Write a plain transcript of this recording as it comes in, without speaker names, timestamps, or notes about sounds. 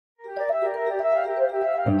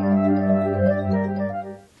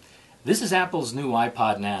This is Apple's new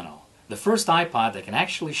iPod Nano, the first iPod that can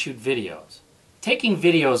actually shoot videos. Taking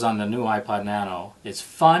videos on the new iPod Nano is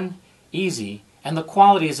fun, easy, and the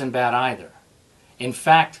quality isn't bad either. In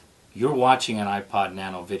fact, you're watching an iPod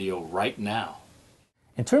Nano video right now.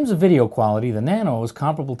 In terms of video quality, the Nano is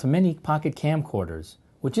comparable to many pocket camcorders,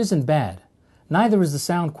 which isn't bad. Neither is the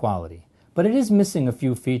sound quality, but it is missing a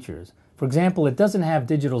few features. For example, it doesn't have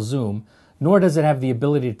digital zoom, nor does it have the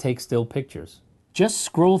ability to take still pictures. Just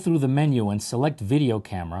scroll through the menu and select Video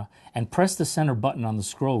Camera and press the center button on the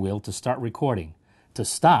scroll wheel to start recording. To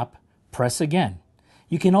stop, press again.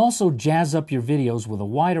 You can also jazz up your videos with a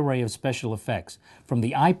wide array of special effects, from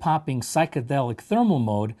the eye-popping psychedelic thermal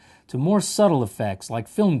mode to more subtle effects like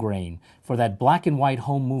film grain for that black and white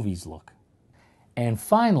home movies look. And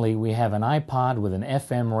finally, we have an iPod with an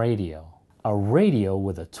FM radio. A radio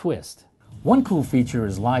with a twist. One cool feature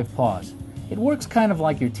is Live Pause. It works kind of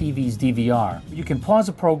like your TV's DVR. You can pause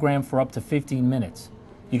a program for up to 15 minutes.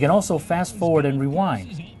 You can also fast forward and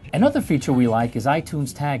rewind. Another feature we like is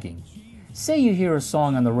iTunes tagging. Say you hear a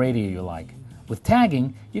song on the radio you like. With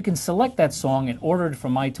tagging, you can select that song and order it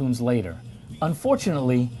from iTunes later.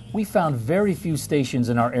 Unfortunately, we found very few stations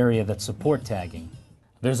in our area that support tagging.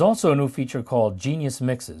 There's also a new feature called Genius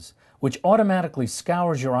Mixes, which automatically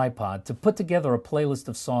scours your iPod to put together a playlist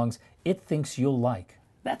of songs it thinks you'll like.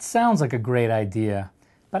 That sounds like a great idea,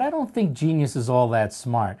 but I don't think Genius is all that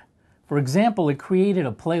smart. For example, it created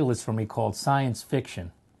a playlist for me called Science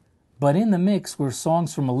Fiction. But in the mix were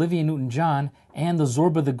songs from Olivia Newton-John and the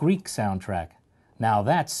Zorba the Greek soundtrack. Now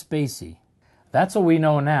that's spacey. That's what we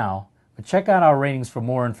know now, but check out our ratings for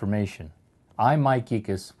more information. I'm Mike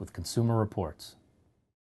Geekus with Consumer Reports.